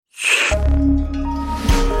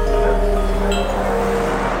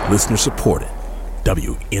Listener supported.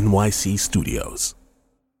 WNYC Studios.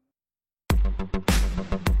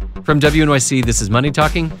 From WNYC, this is Money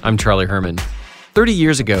Talking. I'm Charlie Herman. 30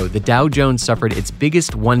 years ago, the Dow Jones suffered its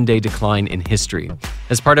biggest one-day decline in history.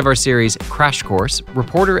 As part of our series Crash Course,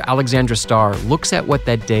 reporter Alexandra Starr looks at what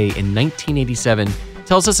that day in 1987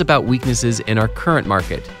 tells us about weaknesses in our current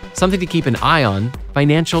market. Something to keep an eye on,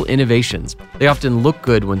 financial innovations. They often look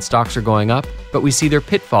good when stocks are going up, but we see their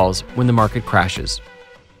pitfalls when the market crashes.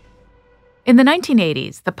 In the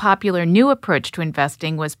 1980s, the popular new approach to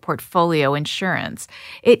investing was portfolio insurance.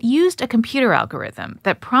 It used a computer algorithm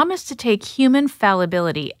that promised to take human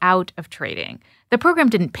fallibility out of trading. The program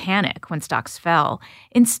didn't panic when stocks fell.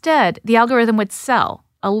 Instead, the algorithm would sell,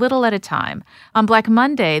 a little at a time. On Black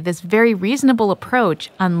Monday, this very reasonable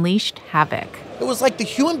approach unleashed havoc. It was like the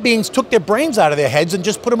human beings took their brains out of their heads and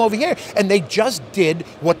just put them over here, and they just did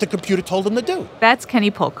what the computer told them to do. That's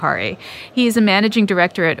Kenny Polcari. He's a managing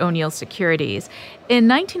director at O'Neill Securities. In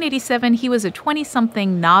 1987, he was a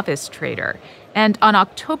 20-something novice trader. And on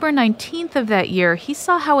October 19th of that year, he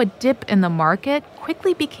saw how a dip in the market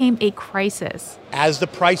quickly became a crisis. As the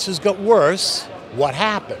prices got worse, what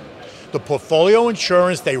happened? The portfolio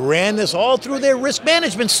insurance, they ran this all through their risk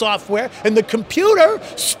management software, and the computer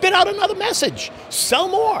spit out another message: sell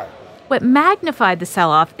more. What magnified the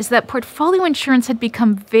sell-off is that portfolio insurance had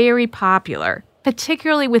become very popular,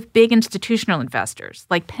 particularly with big institutional investors,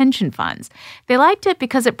 like pension funds. They liked it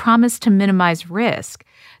because it promised to minimize risk.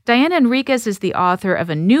 Diana Enriquez is the author of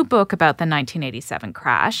a new book about the 1987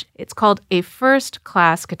 crash. It's called A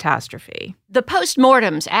First-Class Catastrophe. The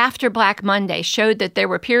postmortems after Black Monday showed that there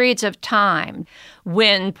were periods of time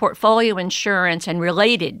when portfolio insurance and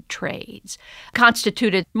related trades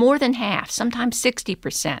constituted more than half, sometimes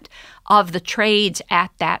 60%, of the trades at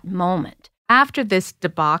that moment. After this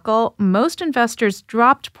debacle, most investors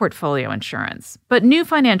dropped portfolio insurance, but new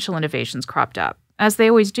financial innovations cropped up, as they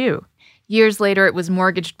always do. Years later, it was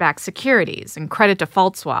mortgage-backed securities and credit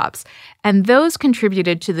default swaps, and those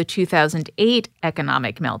contributed to the 2008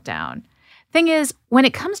 economic meltdown. Thing is, when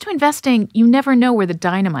it comes to investing, you never know where the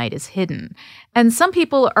dynamite is hidden. And some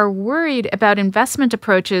people are worried about investment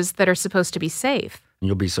approaches that are supposed to be safe.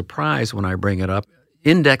 You'll be surprised when I bring it up.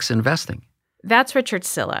 Index investing. That's Richard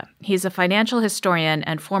Sylla. He's a financial historian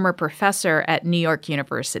and former professor at New York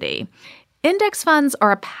University. Index funds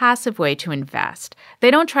are a passive way to invest. They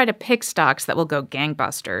don't try to pick stocks that will go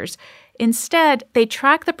gangbusters. Instead, they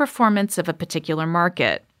track the performance of a particular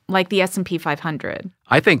market, like the S&P 500.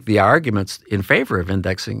 I think the arguments in favor of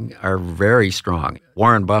indexing are very strong.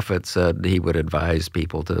 Warren Buffett said he would advise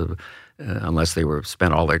people to, unless they were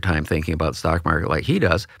spent all their time thinking about the stock market like he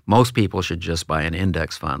does, most people should just buy an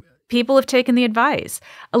index fund. People have taken the advice.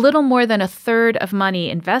 A little more than a third of money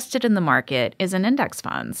invested in the market is in index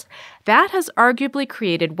funds. That has arguably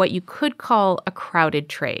created what you could call a crowded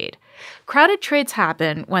trade. Crowded trades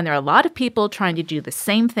happen when there are a lot of people trying to do the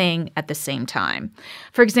same thing at the same time.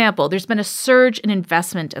 For example, there's been a surge in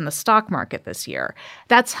investment in the stock market this year.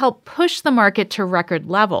 That's helped push the market to record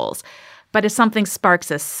levels. But if something sparks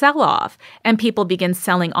a sell-off and people begin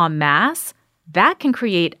selling en masse, that can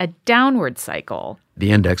create a downward cycle.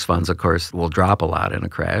 The index funds, of course, will drop a lot in a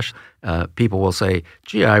crash. People will say,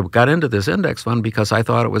 gee, I got into this index fund because I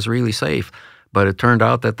thought it was really safe. But it turned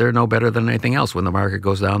out that they're no better than anything else. When the market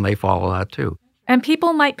goes down, they fall a lot too. And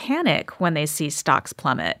people might panic when they see stocks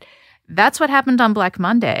plummet. That's what happened on Black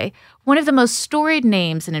Monday. One of the most storied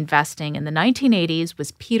names in investing in the 1980s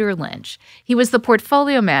was Peter Lynch. He was the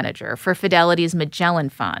portfolio manager for Fidelity's Magellan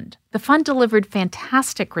Fund. The fund delivered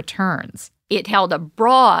fantastic returns. It held a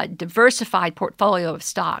broad, diversified portfolio of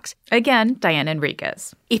stocks. Again, Diana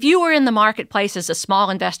Enriquez. If you were in the marketplace as a small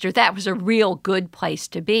investor, that was a real good place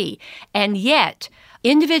to be. And yet,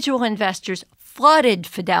 individual investors flooded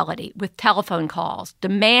Fidelity with telephone calls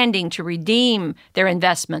demanding to redeem their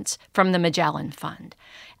investments from the Magellan Fund.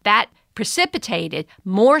 That precipitated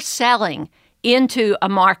more selling into a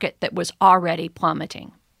market that was already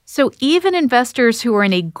plummeting. So even investors who were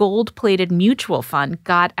in a gold-plated mutual fund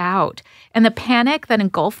got out, and the panic that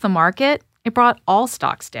engulfed the market, it brought all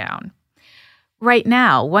stocks down. Right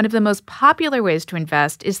now, one of the most popular ways to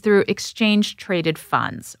invest is through exchange-traded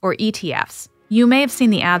funds, or ETFs. You may have seen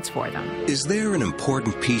the ads for them. Is there an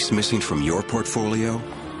important piece missing from your portfolio?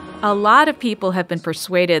 A lot of people have been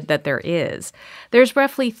persuaded that there is. There's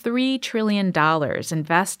roughly $3 trillion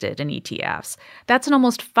invested in ETFs. That's an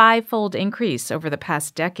almost five-fold increase over the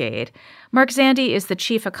past decade. Mark Zandi is the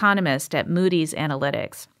chief economist at Moody's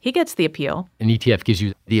Analytics. He gets the appeal. An ETF gives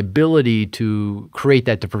you the ability to create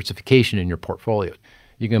that diversification in your portfolio.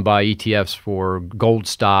 You can buy ETFs for gold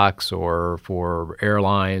stocks or for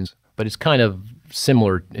airlines, but it's kind of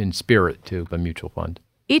similar in spirit to a mutual fund.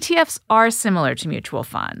 ETFs are similar to mutual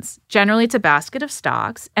funds. Generally, it's a basket of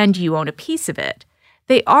stocks, and you own a piece of it.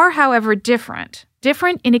 They are, however, different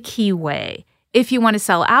in a key way. If you want to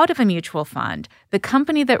sell out of a mutual fund, the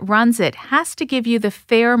company that runs it has to give you the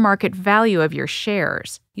fair market value of your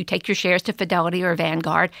shares. You take your shares to Fidelity or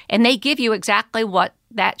Vanguard, and they give you exactly what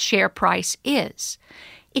that share price is.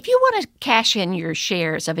 If you want to cash in your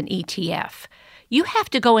shares of an ETF, you have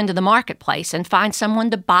to go into the marketplace and find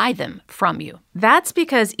someone to buy them from you. That's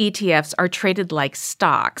because ETFs are traded like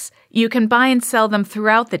stocks. You can buy and sell them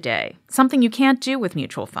throughout the day, something you can't do with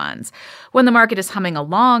mutual funds. When the market is humming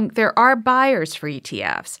along, there are buyers for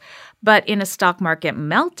ETFs. But in a stock market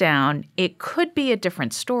meltdown, it could be a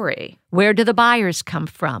different story. Where do the buyers come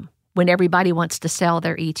from when everybody wants to sell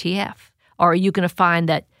their ETF? Or are you going to find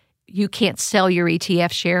that you can't sell your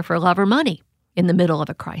ETF share for love or money in the middle of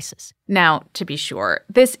a crisis? Now, to be sure,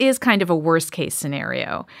 this is kind of a worst-case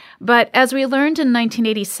scenario. But as we learned in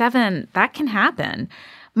 1987, that can happen.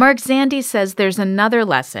 Mark Zandi says there's another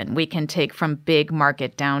lesson we can take from big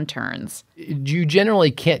market downturns. You generally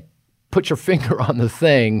can't put your finger on the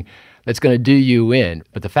thing that's going to do you in.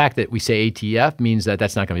 But the fact that we say ETF means that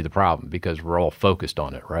that's not going to be the problem because we're all focused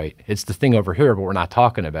on it, right? It's the thing over here, but we're not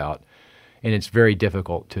talking about. And it's very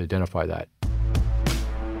difficult to identify that.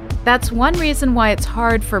 That's one reason why it's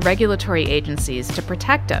hard for regulatory agencies to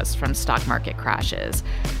protect us from stock market crashes.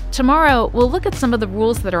 Tomorrow, we'll look at some of the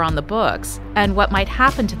rules that are on the books and what might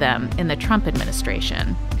happen to them in the Trump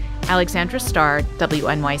administration. Alexandra Starr,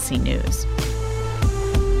 WNYC News.